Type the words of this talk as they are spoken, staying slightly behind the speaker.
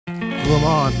I'm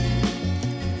on.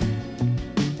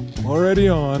 Already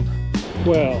on.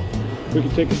 Well, we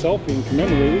can take a selfie and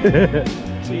commemorate it.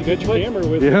 So you got your camera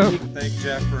with you. Thank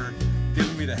Jeff for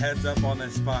giving me the heads up on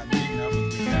this spot and meeting up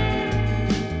with me down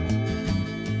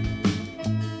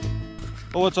here.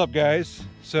 Well, what's up, guys?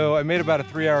 So I made about a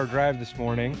 3-hour drive this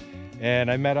morning, and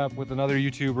I met up with another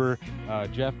YouTuber,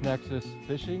 Jeff Nexus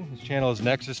Fishing. His channel is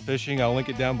Nexus Fishing. I'll link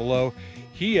it down below.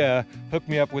 He hooked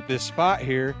me up with this spot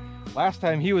here. Last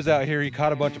time he was out here, he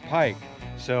caught a bunch of pike.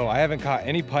 So I haven't caught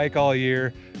any pike all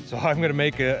year. So I'm gonna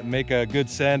make a good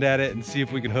send at it and see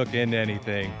if we can hook into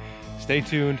anything. Stay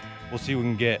tuned, we'll see what we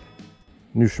can get.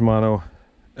 New Shimano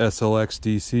SLX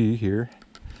DC here,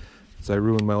 as I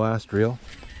ruined my last reel.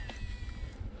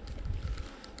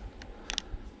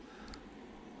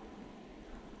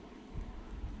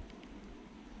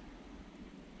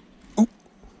 Oop,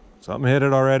 something hit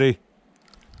it already.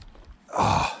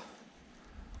 Ah, oh,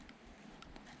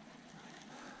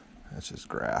 that's just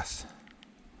grass.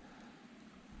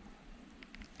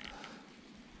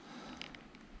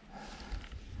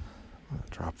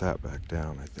 Drop that back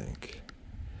down, I think.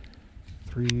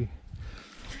 3.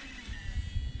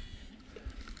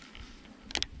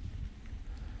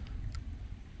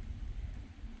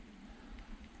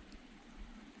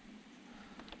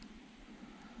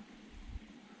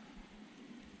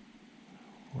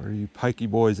 Where are you pikey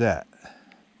boys at?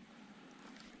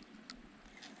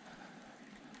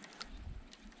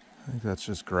 I think that's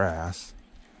just grass.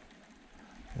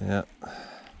 Yep.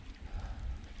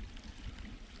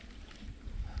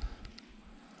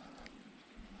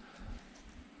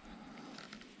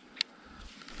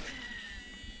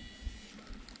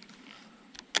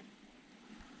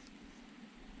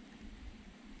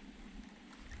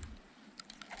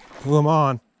 Well, I'm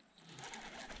on.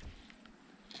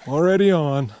 Already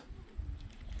on.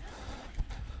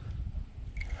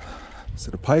 Is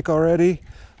it a pike already?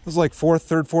 This is like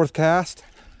third, fourth cast.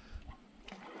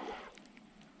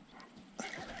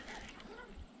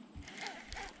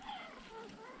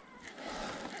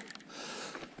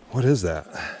 What is that?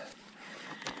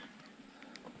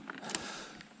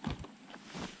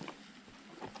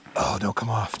 Oh, don't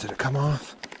come off. Did it come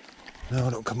off?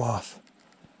 No, don't come off.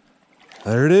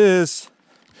 There it is.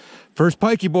 First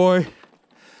pikey boy.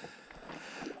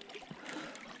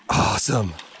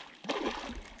 Awesome.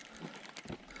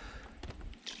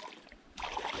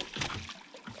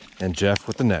 And Jeff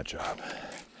with the net job.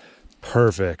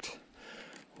 Perfect.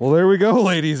 Well, there we go,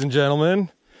 ladies and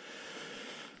gentlemen.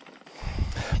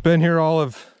 Been here all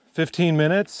of 15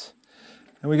 minutes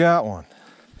and we got one.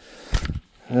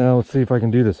 Now let's see if I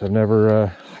can do this. I've never,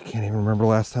 I can't even remember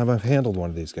last time I've handled one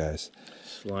of these guys.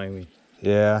 Slimy.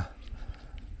 Yeah.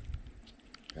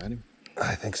 Got him?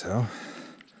 I think so.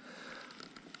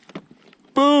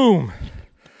 Boom!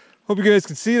 Hope you guys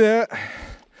can see that.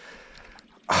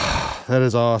 That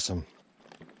is awesome.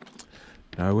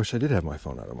 Now I wish I did have my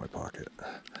phone out of my pocket.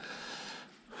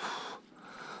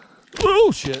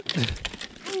 Oh shit!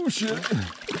 Oh shit!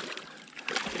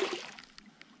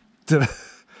 Did I?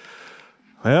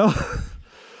 Well.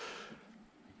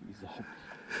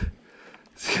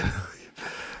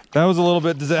 That was a little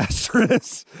bit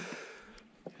disastrous,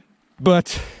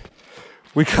 but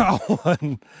we caught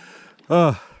one.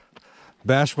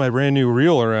 Bashed my brand new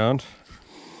reel around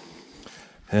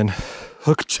and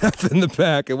hooked Jeff in the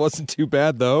back. It wasn't too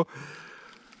bad though.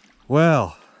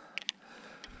 Well,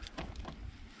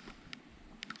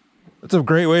 that's a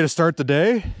great way to start the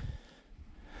day.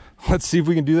 Let's see if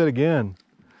we can do that again.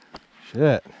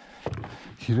 Shit.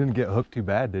 You didn't get hooked too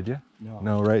bad, did you? No.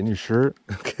 No, right in your shirt?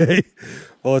 Okay.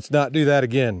 Well, let's not do that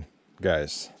again,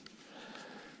 guys.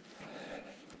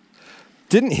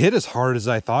 Didn't hit as hard as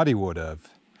I thought he would have.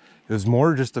 It was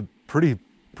more just a pretty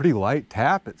light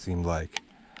tap, it seemed like.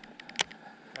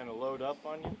 Kind of load up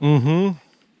on you? Mm-hmm.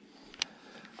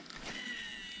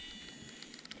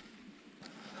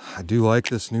 I do like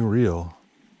this new reel.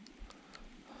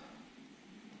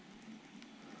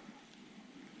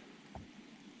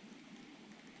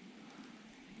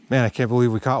 Man, I can't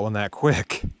believe we caught one that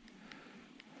quick.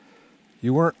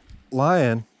 You weren't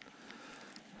lying.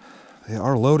 They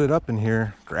are loaded up in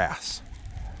here. Grass.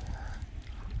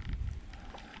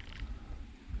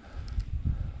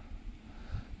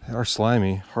 They are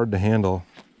slimy, hard to handle.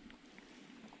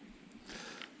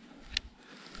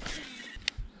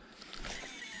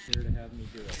 Here to have me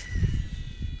do it.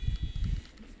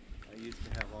 I used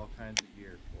to have all kinds of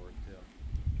gear for it too.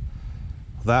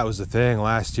 That was the thing.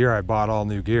 Last year I bought all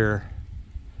new gear,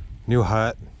 new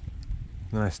hut, and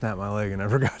then I snapped my leg and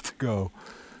never got to go.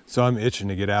 So I'm itching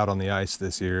to get out on the ice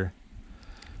this year.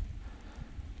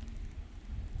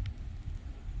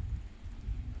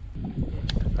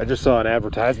 I just saw an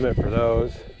advertisement for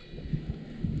those.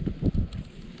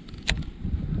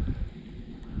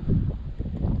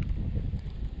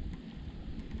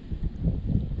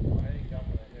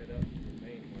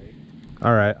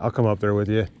 All right, I'll come up there with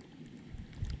you.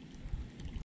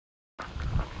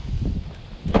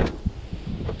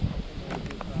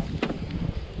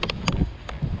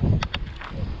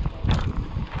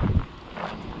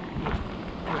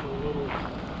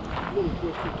 Little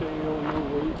twister tail, no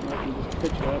weight, and I can just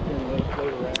pitch it out there and let it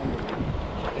float around and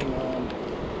hang on.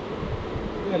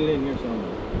 You got it in here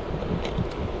somewhere.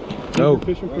 Oh.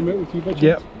 Fishing permit with you by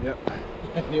chance? Yep.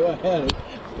 I knew I had it.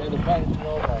 Got the package and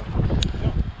all that.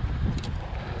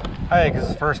 I think it's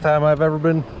the first time I've ever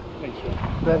been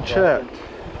checked.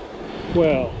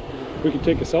 Well, we can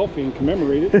take a selfie and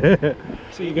commemorate it.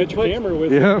 So you got your camera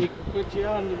with you. We can put you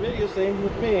on the video, same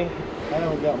with me. I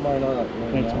haven't got mine on.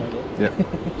 Thanks, man. Yep.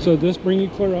 So this bring you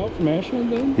clear out from Ashland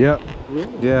then? Yep.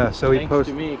 Really? Yeah. So he Thanks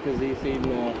posted. to me because he seen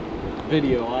the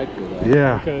video I put up.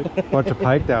 Yeah. Okay. Bunch of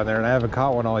pike down there, and I haven't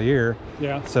caught one all year.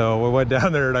 Yeah. So we went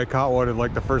down there, and I caught one in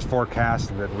like the first 4 casts,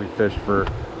 and then we fished for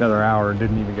another hour and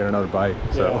didn't even get another bite.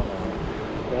 So.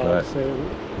 Yeah, But- so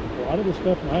a lot of the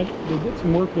stuff, they did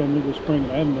some work down there this spring,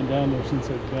 and I haven't been down there since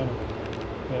they've done it.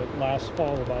 But last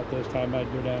fall about this time,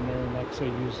 I'd go down there and, like I say,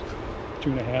 use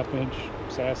 2.5-inch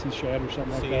sassy shad or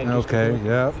something like that. just to Okay. work.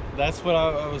 Yeah. That's what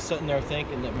I was sitting there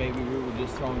thinking, that maybe we were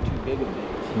just throwing too big of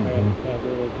baits. That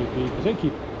really could be, because they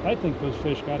keep, I think those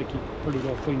fish got to keep pretty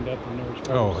well cleaned up in there as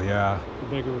far Oh as yeah. the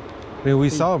bigger. I mean, we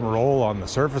saw them roll on the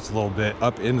surface a little bit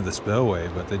up into the spillway,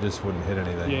 but they just wouldn't hit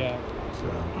anything. Yeah. So.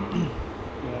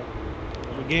 Yeah.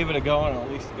 We gave it a go and at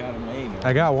least got a main.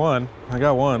 I got one,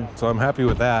 so I'm happy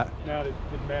with that. Now, did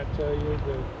Matt tell you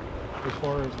that as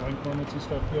far as length limits and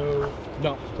stuff go?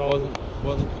 No,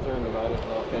 wasn't concerned about it.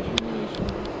 I'll catch you release.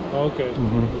 Oh, okay.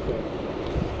 Okay.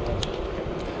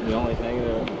 The only thing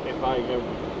that if I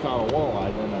ever caught a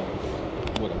walleye, then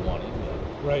I would have won it.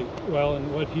 Right. Well,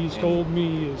 and what he's told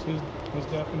me is his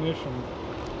definition.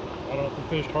 I don't know if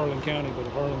he fished Harlan County, but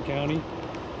Harlan County,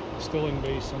 Stilling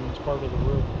Basin is part of the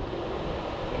river,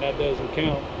 and that doesn't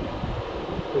count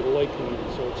for the lake limit.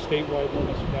 So it's statewide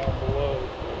limits down below,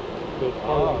 but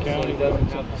Harlan County so it doesn't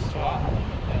up have the on slot top.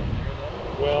 limit down there,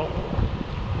 though. Well,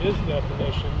 his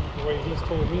definition, the way he's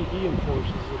told me he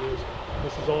enforces it is,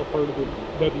 this is all part of the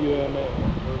WMA,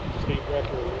 or state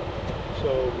record. So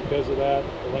because of that,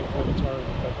 the length limits are in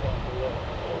effect down below.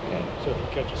 Okay. So if you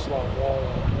catch a slot wall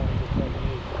on 20 to 28.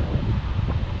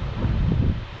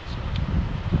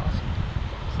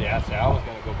 See, I was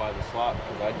going to go by the slot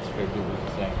because I just figured it was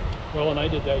the same. Well, and I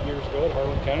did that years ago at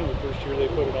Harlan County, the first year they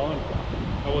put it on.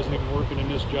 I wasn't even working in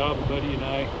this job. A buddy and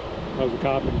I was a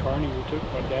cop in Kearney. We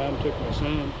went down, took my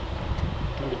son.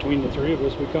 And between the three of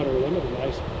us, we caught our limit, a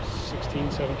nice 16,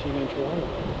 17-inch walleye.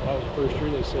 That was the first year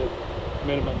they said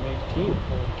minimum 18 in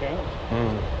Harlan County.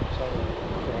 So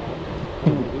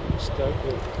I'm getting stuck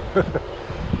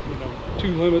with,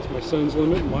 2 limits, my son's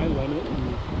limit, and my limit,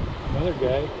 and another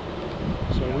guy.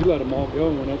 So we let them all go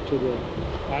and went up to the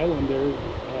island there,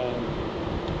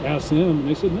 asked them, and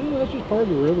they said, no, that's just part of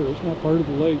the river. It's not part of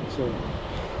the lake. So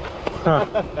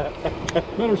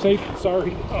better safe than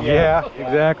sorry. Yeah,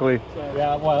 exactly. So,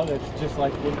 Yeah, well, it's just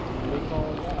like what we call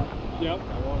it now. yep.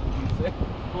 I wanted to be safe.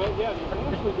 Well, yeah, you can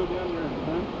actually go down there and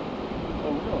hunt.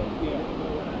 Oh, really? Yeah.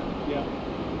 Yeah.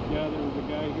 Yeah, there was a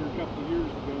guy here a couple of years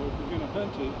ago. If you're going to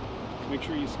hunt it, make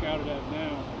sure you scout it out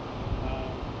now.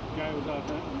 The guy was out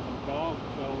hunting, and the dog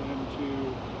fell into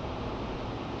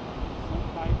some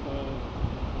type of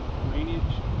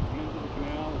drainage, went into the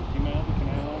canal, came out of the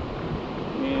canal,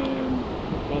 and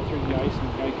fell through the ice, and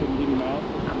the guy couldn't get him out.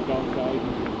 The dog died.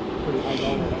 He was a pretty high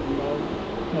dollar hunting dog.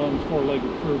 No, it was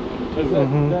 4-legged fur one, too. Does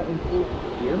that include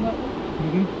deer hunting?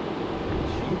 Mm-hmm.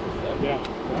 Jesus, that Yeah.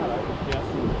 God, I could guess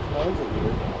tons of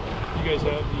deer. You guys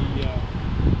have the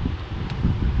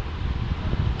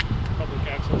public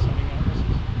access hunting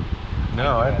offices?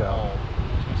 No, I don't. I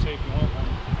was going to say, if you want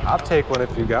one. I'll take one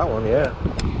if you got one, yeah.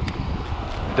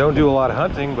 Don't do a lot of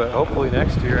hunting, but hopefully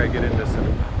next year I get into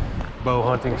some bow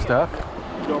hunting stuff.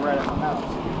 Go right up my house.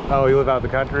 Oh, you live out the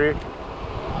country?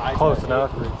 Close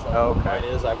enough. Oh, okay. Mine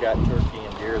is, I've got turkey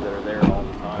and deer that are there all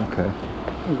the time. Okay.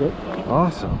 Okay.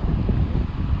 Awesome.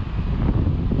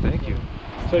 Thank you.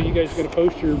 So you guys going to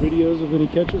post your videos of any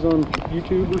catches on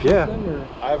YouTube or Yeah. something? Or?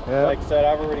 Like I said,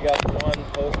 I've already got the one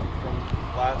posted from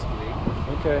last week.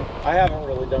 Okay. I haven't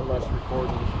really done much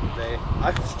recording today.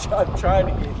 I'm trying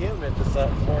to get him into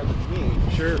something more than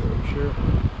me. Sure, sure.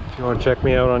 If you want to check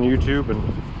me out on YouTube and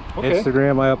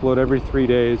Instagram, I upload every 3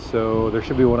 days, so there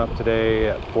should be one up today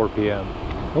at 4 p.m.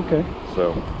 Okay.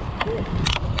 So,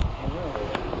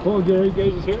 Well, Gary, you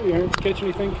guys is here. You aren't catching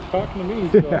anything talking to me.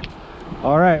 So. Yeah.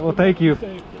 All right. Well, thank you.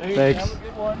 Hey, Thanks. Have a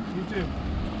good one. You too.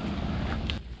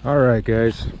 All right,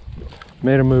 guys.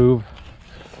 Made a move.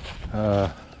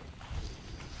 We're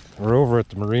over at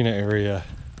the marina area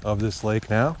of this lake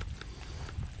now.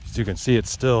 As you can see, it's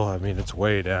still, I mean, it's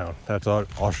way down. That's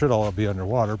all should all be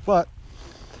underwater, but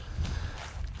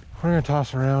we're gonna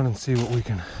toss around and see what we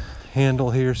can handle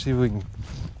here, see if we can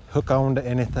hook on to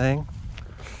anything.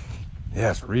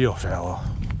 Yeah, it's real shallow.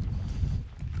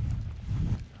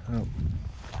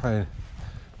 Probably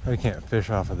can't fish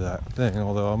off of that thing,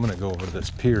 although I'm gonna go over to this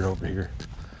pier over here,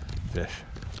 fish.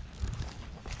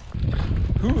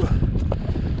 Ooh.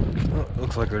 Oh,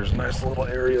 looks like there's a nice little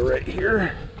area right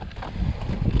here.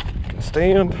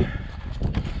 Stand.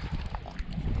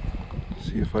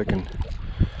 See if I can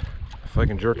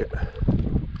jerk it.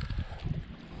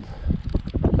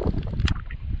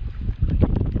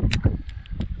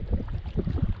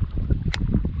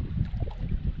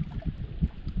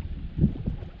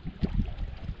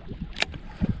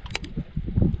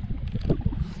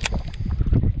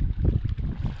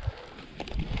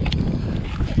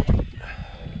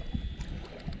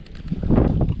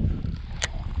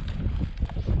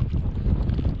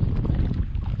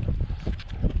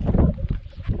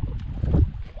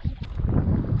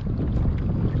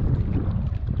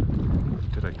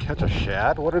 Catch a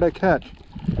shad? What did I catch?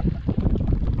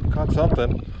 Caught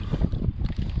something.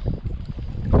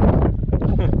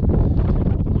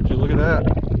 Would you look at that?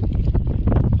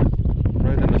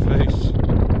 Right in the face.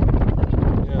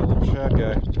 Yeah, a little shad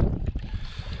guy.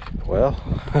 Well,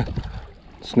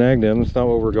 snagged him. It's not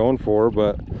what we're going for,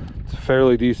 but it's a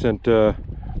fairly decent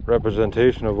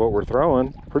representation of what we're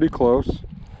throwing. Pretty close.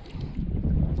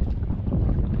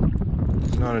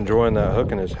 Not enjoying that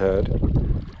hook in his head.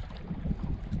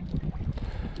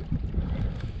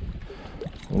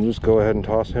 We'll just go ahead and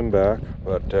toss him back,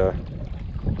 but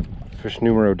fish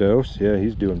numero dos, yeah,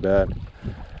 he's doing bad.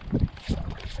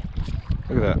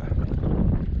 Look at that.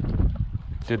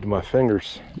 Did to my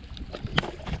fingers.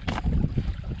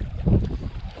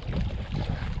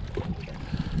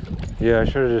 Yeah, I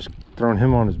should have just thrown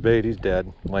him on his bait. He's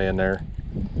dead, laying there.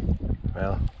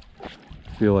 Well,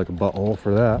 I feel like a butthole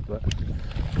for that, but I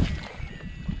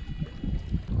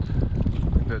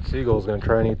think that seagull's gonna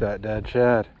try and eat that dead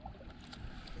shad.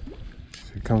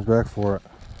 He comes back for it.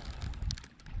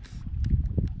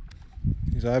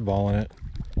 He's eyeballing it.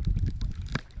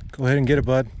 Go ahead and get it,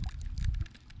 bud.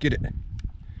 Get it.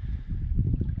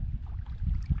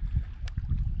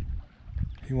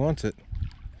 He wants it.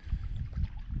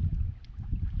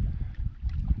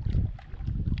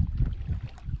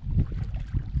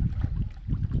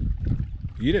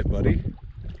 Eat it, buddy.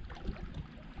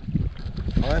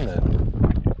 Fine then.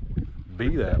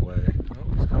 Be that way.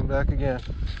 Oh, he's coming back again.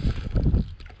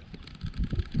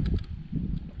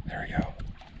 There we go.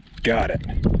 Got it.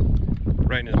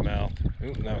 Right in his mouth.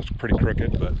 Ooh, that was pretty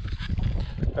crooked, but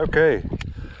okay.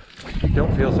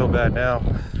 Don't feel so bad now.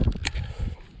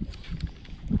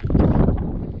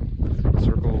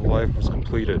 Circle of life was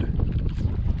completed.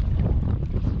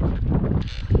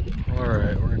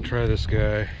 Alright, we're gonna try this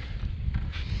guy.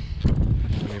 I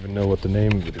don't even know what the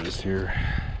name of it is here.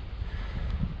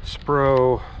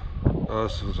 Spro. Oh,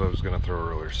 this is what I was gonna throw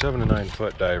earlier. 7 to 9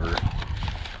 foot diver.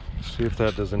 See if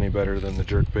that does any better than the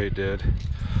jerkbait did.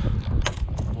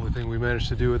 Only thing we managed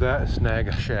to do with that is snag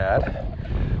a shad,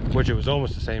 which it was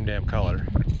almost the same damn color.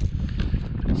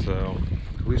 So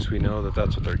at least we know that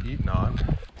that's what they're eating on.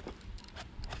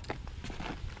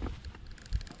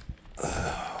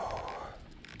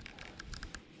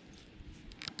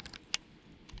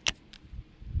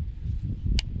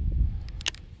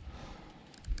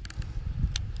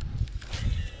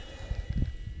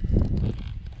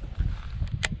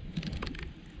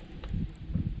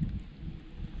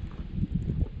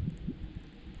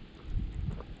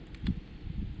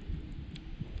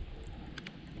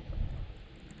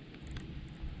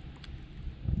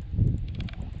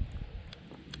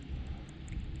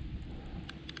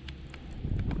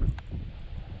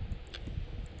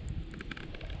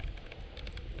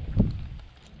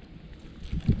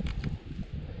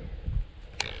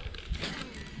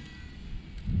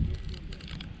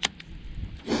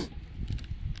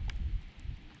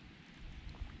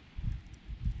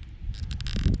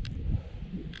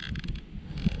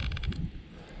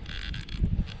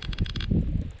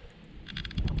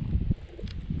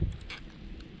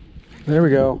 There we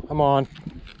go. I'm on.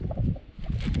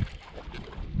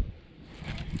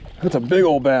 That's a big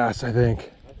old bass, I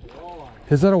think. That's a walleye.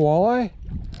 Is that a walleye?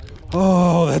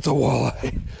 Oh, that's a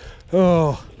walleye.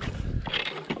 Oh.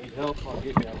 Need help, I'll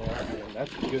get down there.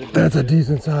 That's good. That's a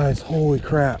decent size. Holy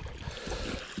crap.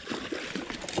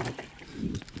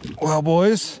 Well,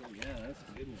 boys,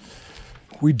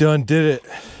 we done did it.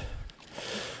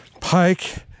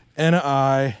 Pike and an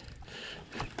eye.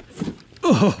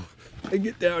 Oh, I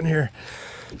get down here.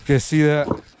 You guys see that?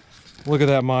 Look at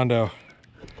that mondo.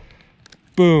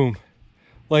 Boom.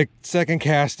 Like second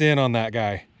cast in on that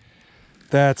guy.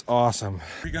 That's awesome.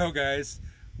 Here we go, guys.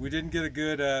 We didn't get a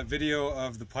good video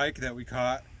of the pike that we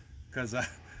caught because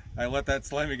I let that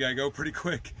slimy guy go pretty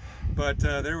quick. But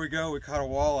there we go. We caught a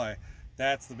walleye.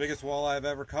 That's the biggest walleye I've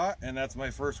ever caught, and that's my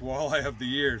first walleye of the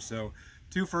year. So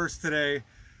 2 firsts today.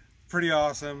 Pretty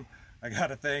awesome. I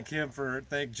gotta thank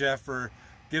Jeff for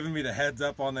giving me the heads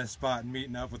up on this spot and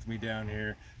meeting up with me down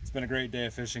here. It's been a great day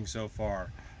of fishing so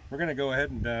far. We're gonna go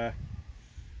ahead and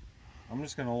I'm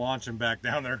just gonna launch him back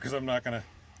down there because I'm not gonna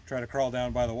try to crawl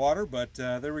down by the water. But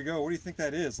there we go. What do you think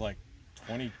that is? Like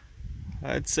 20?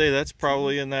 I'd say that's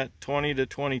probably in that 20 to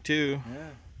 22. Yeah.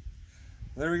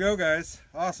 There we go, guys.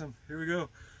 Awesome. Here we go.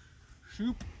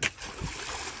 Shoop.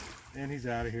 And he's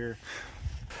out of here.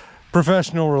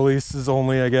 Professional releases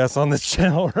only, I guess, on this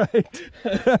channel,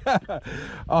 right?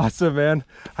 Awesome, man.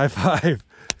 High five.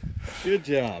 Good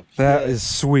job. That is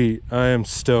sweet. I am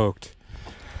stoked.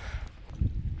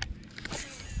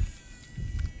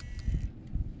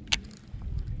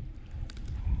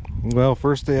 Well,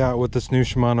 first day out with this new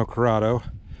Shimano Shimano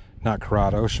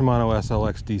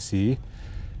SLX DC.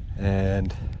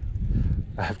 And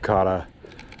I've caught a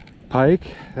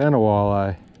pike and a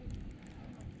walleye.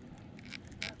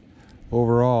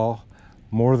 Overall,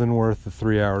 more than worth the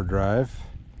 3-hour drive.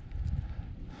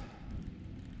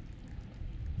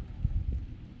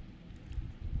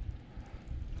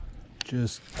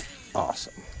 Just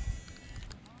awesome.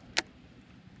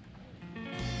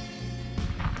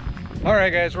 All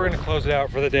right, guys, we're gonna close it out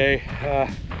for the day.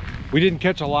 We didn't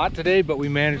catch a lot today, but we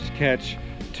managed to catch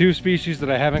 2 species that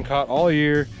I haven't caught all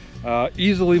year.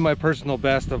 Easily my personal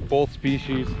best of both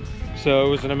species. So it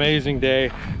was an amazing day.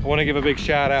 I want to give a big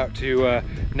shout out to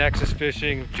Nexus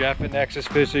Fishing, Jeff at Nexus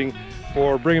Fishing,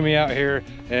 for bringing me out here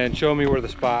and showing me where the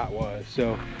spot was.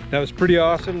 So that was pretty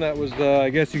awesome. That was, I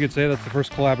guess you could say that's the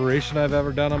first collaboration I've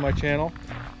ever done on my channel.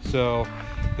 So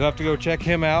you'll have to go check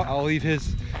him out. I'll leave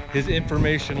his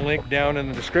information link down in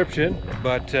the description.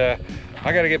 But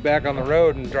I got to get back on the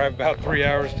road and drive about 3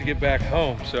 hours to get back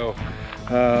home. So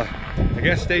I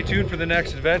guess stay tuned for the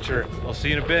next adventure. I'll see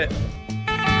you in a bit.